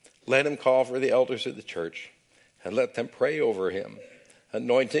sick? Let him call for the elders of the church, and let them pray over him,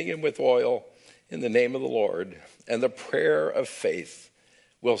 anointing him with oil in the name of the Lord. And the prayer of faith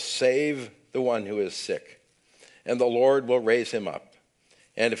will save the one who is sick, and the Lord will raise him up.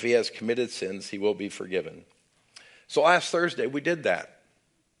 And if he has committed sins, he will be forgiven." So last Thursday, we did that.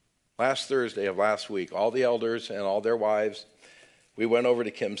 Last Thursday of last week, all the elders and all their wives, we went over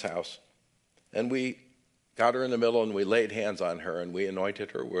to Kim's house, and we got her in the middle, and we laid hands on her, and we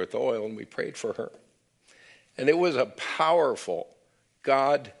anointed her with oil, and we prayed for her. And it was a powerful,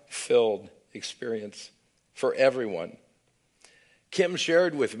 God-filled experience for everyone. Kim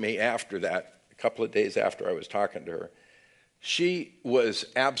shared with me after that, a couple of days after I was talking to her, she was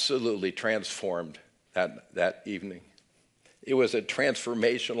absolutely transformed that evening. It was a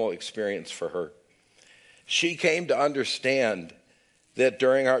transformational experience for her. She came to understand that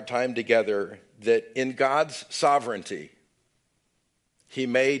during our time together, that in God's sovereignty, he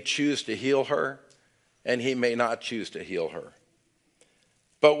may choose to heal her and he may not choose to heal her.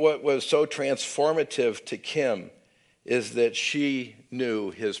 But what was so transformative to Kim is that she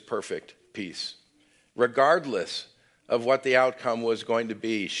knew his perfect peace. Regardless of what the outcome was going to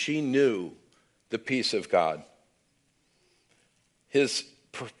be, she knew the peace of God. His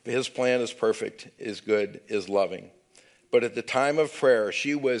plan is perfect, is good, is loving. But at the time of prayer,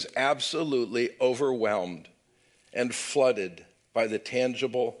 she was absolutely overwhelmed and flooded by the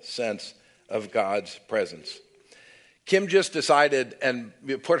tangible sense of God's presence. Kim just decided and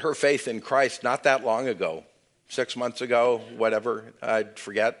put her faith in Christ not that long ago, 6 months ago, whatever, I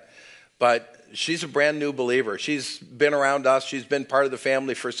forget. But she's a brand new believer. She's been around us. She's been part of the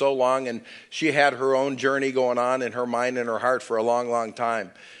family for so long, and she had her own journey going on in her mind and her heart for a long, long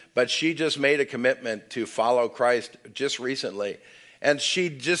time. But she just made a commitment to follow Christ just recently. And she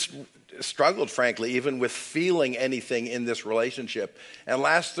just struggled, frankly, even with feeling anything in this relationship. And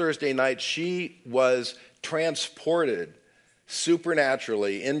last Thursday night, she was transported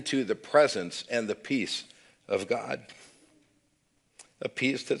supernaturally into the presence and the peace of God. A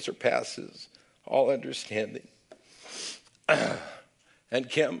peace that surpasses all understanding. And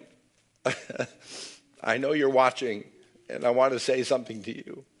Kim, I know you're watching, and I want to say something to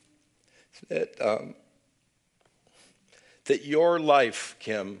you. That your life,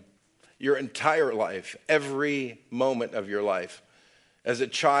 Kim, your entire life, every moment of your life, as a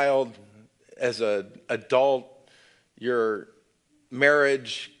child, as an adult, your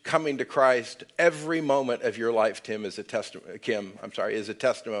marriage, coming to Christ, every moment of your life, is a testimony. Is a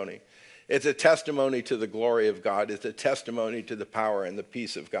testimony. It's a testimony to the glory of God. It's a testimony to the power and the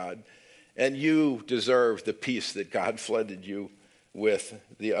peace of God. And you deserve the peace that God flooded you with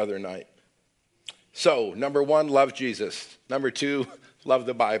the other night. So, number 1, love Jesus. Number 2, love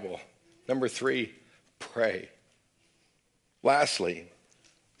the Bible. Number 3, pray. Lastly,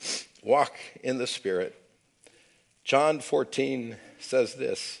 walk in the Spirit. John 14 says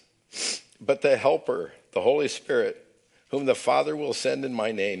this, "But the Helper, the Holy Spirit, whom the Father will send in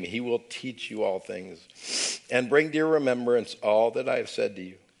my name, he will teach you all things and bring to your remembrance all that I have said to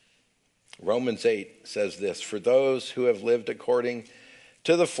you." Romans 8 says this, "For those who have lived according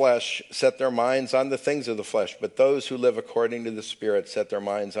to the flesh set their minds on the things of the flesh, but those who live according to the Spirit set their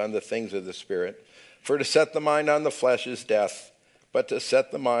minds on the things of the Spirit. For to set the mind on the flesh is death, but to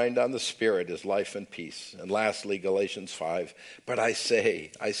set the mind on the Spirit is life and peace. And lastly, Galatians 5, but I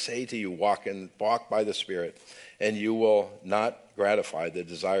say to you, walk by the Spirit, and you will not gratify the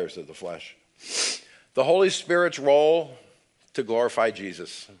desires of the flesh. The Holy Spirit's role to glorify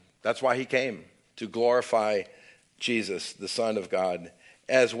Jesus. That's why he came, to glorify Jesus, the Son of God,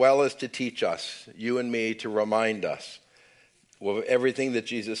 as well as to teach us, you and me, to remind us of everything that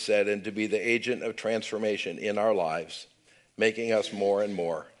Jesus said and to be the agent of transformation in our lives, making us more and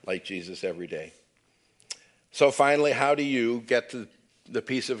more like Jesus every day. So finally, how do you get to the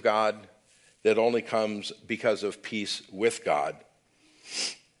peace of God that only comes because of peace with God?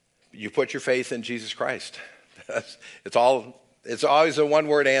 You put your faith in Jesus Christ. It's always a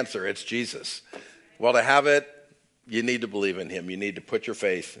one-word answer. It's Jesus. Well, to have it, you need to believe in him. You need to put your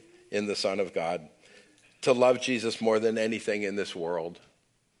faith in the Son of God, to love Jesus more than anything in this world,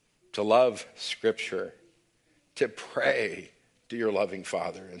 to love Scripture, to pray to your loving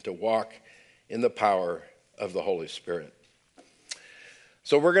Father, and to walk in the power of the Holy Spirit.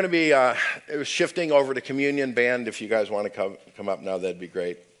 So we're going to be shifting over to communion. Band, if you guys want to come up now, that'd be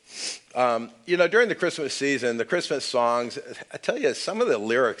great. During the Christmas season, the Christmas songs, I tell you, some of the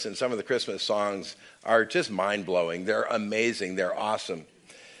lyrics in some of the Christmas songs are just mind-blowing. They're amazing. They're awesome.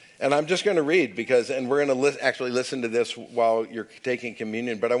 And I'm just going to read and we're going to actually listen to this while you're taking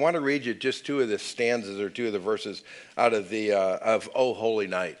communion, but I want to read you just two of the stanzas or two of the verses out of of O Holy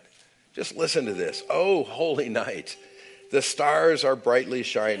Night. Just listen to this. O holy night, the stars are brightly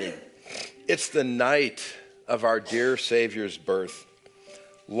shining. It's the night of our dear Savior's birth.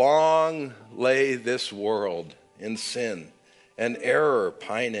 Long lay this world in sin and error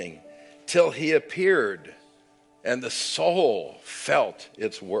pining, till he appeared and the soul felt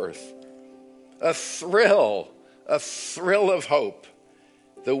its worth. A thrill of hope.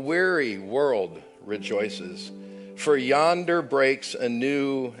 The weary world rejoices, for yonder breaks a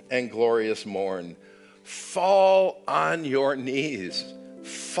new and glorious morn. Fall on your knees.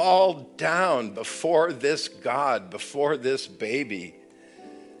 Fall down before this God, before this baby.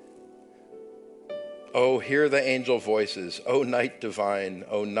 Oh, hear the angel voices. O night divine,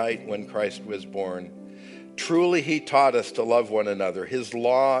 O night when Christ was born. Truly he taught us to love one another. His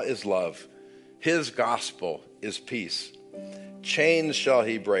law is love. His gospel is peace. Chains shall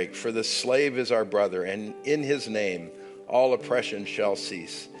he break, for the slave is our brother, and in his name all oppression shall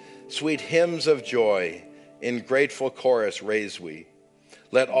cease. Sweet hymns of joy in grateful chorus raise we.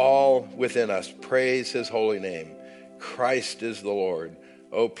 Let all within us praise his holy name. Christ is the Lord.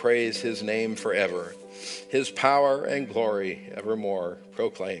 Oh, praise his name forever. His power and glory evermore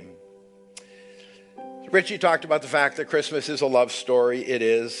proclaim. Richie talked about the fact that Christmas is a love story. It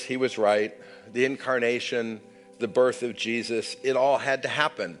is. He was right. The incarnation, the birth of Jesus, it all had to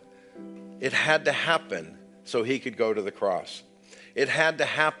happen. It had to happen so he could go to the cross. It had to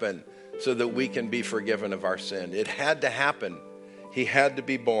happen so that we can be forgiven of our sin. It had to happen. He had to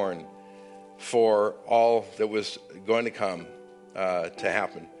be born for all that was going to come to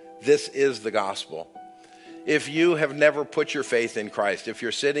happen. This is the gospel. If you have never put your faith in Christ, if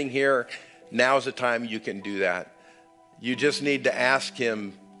you're sitting here, now's the time you can do that. You just need to ask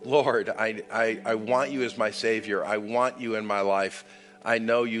him, Lord, I want you as my Savior. I want you in my life. I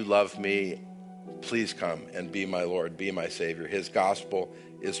know you love me. Please come and be my Lord, be my Savior. His gospel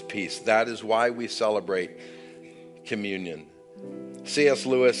is peace. That is why we celebrate communion. C.S.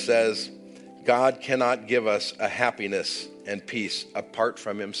 Lewis says, God cannot give us a happiness and peace apart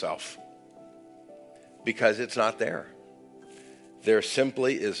from himself, because it's not there. There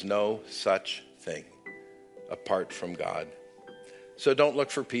simply is no such thing apart from God. So don't look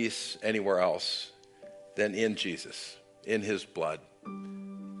for peace anywhere else than in Jesus, in his blood,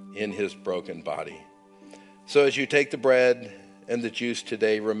 in his broken body. So as you take the bread and the juice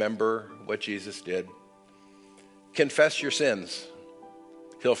today, remember what Jesus did. Confess your sins.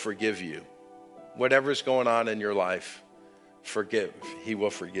 He'll forgive you. Whatever's going on in your life, forgive. He will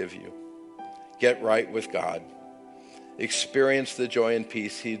forgive you. Get right with God. Experience the joy and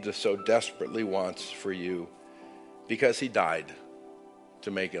peace he so desperately wants for you, because he died to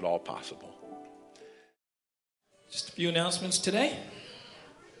make it all possible. Just a few announcements today.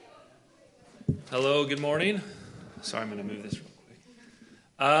 Hello, good morning. Sorry, I'm going to move this real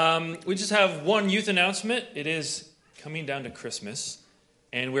quick. We just have one youth announcement. It is coming down to Christmas,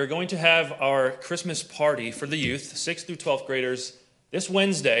 and we're going to have our Christmas party for the youth, 6th through 12th graders, this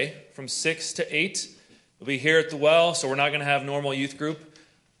Wednesday from 6 to 8. We'll be here at the well, so we're not going to have normal youth group.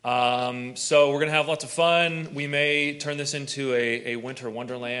 So we're going to have lots of fun. We may turn this into a winter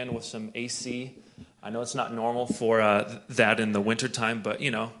wonderland with some AC. I know it's not normal for that in the wintertime, but,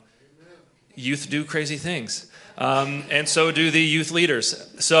 youth do crazy things. And so do the youth leaders.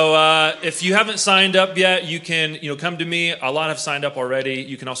 So if you haven't signed up yet, you can come to me. A lot have signed up already.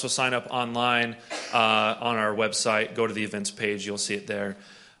 You can also sign up online on our website. Go to the events page. You'll see it there.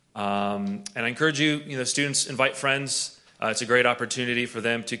 And I encourage you, students, invite friends. It's a great opportunity for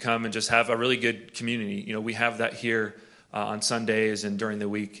them to come and just have a really good community. We have that here on Sundays and during the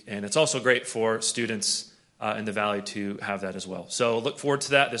week. And it's also great for students in the Valley to have that as well. So look forward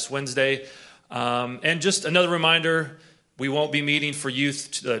to that this Wednesday. And just another reminder, we won't be meeting for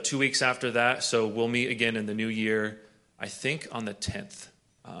youth 2 weeks after that. So we'll meet again in the new year, I think on the 10th.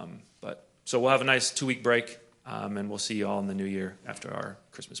 So we'll have a nice 2-week break. And we'll see you all in the new year after our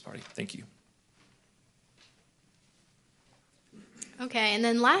Christmas party. Thank you. Okay, and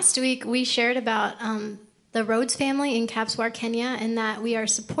then last week we shared about the Rhodes family in Kapswar, Kenya, and that we are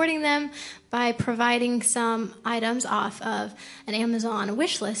supporting them by providing some items off of an Amazon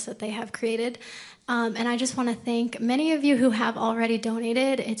wish list that they have created. And I just want to thank many of you who have already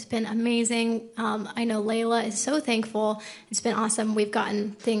donated. It's been amazing. I know Layla is so thankful. It's been awesome. We've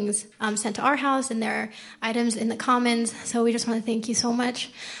gotten things sent to our house, and there are items in the Commons. So we just want to thank you so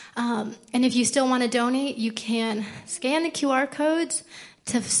much. And if you still want to donate, you can scan the QR codes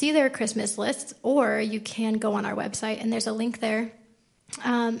to see their Christmas lists, or you can go on our website, and there's a link there.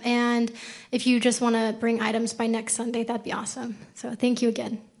 And if you just want to bring items by next Sunday, that'd be awesome. So thank you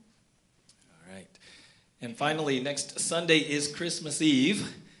again. And finally, next Sunday is Christmas Eve,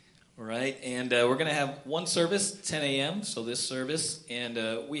 all right? And we're going to have one service, 10 a.m., so this service.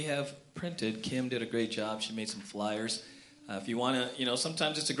 And we have printed. Kim did a great job. She made some flyers. If you want to,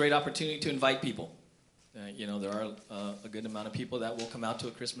 sometimes it's a great opportunity to invite people. There are a good amount of people that will come out to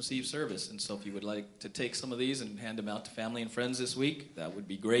a Christmas Eve service. And so if you would like to take some of these and hand them out to family and friends this week, that would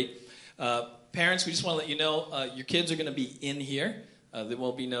be great. Parents, we just want to let you know your kids are going to be in here. There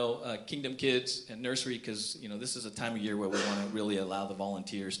won't be no Kingdom Kids and nursery because, this is a time of year where we want to really allow the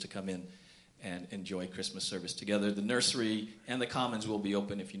volunteers to come in and enjoy Christmas service together. The nursery and the Commons will be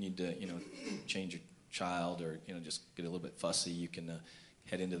open if you need to, change your child or, just get a little bit fussy. You can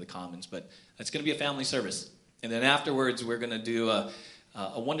head into the Commons. But it's going to be a family service. And then afterwards, we're going to do a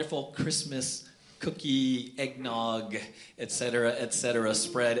wonderful Christmas cookie, eggnog, et cetera,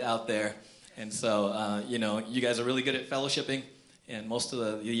 spread out there. And so, you guys are really good at fellowshipping. And most of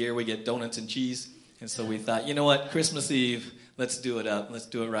the year we get donuts and cheese. And so we thought, you know what, Christmas Eve, let's do it up. Let's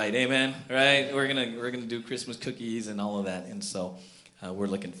do it right. Amen? Right? We're gonna do Christmas cookies and all of that. And so we're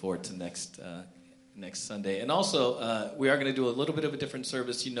looking forward to next Sunday. And also, we are going to do a little bit of a different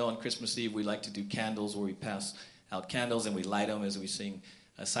service. On Christmas Eve, we like to do candles where we pass out candles and we light them as we sing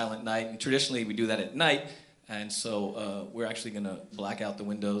Silent Night. And traditionally, we do that at night. And so we're actually going to black out the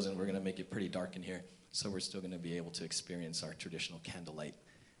windows and we're going to make it pretty dark in here. So we're still going to be able to experience our traditional candlelight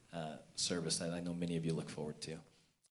service that I know many of you look forward to.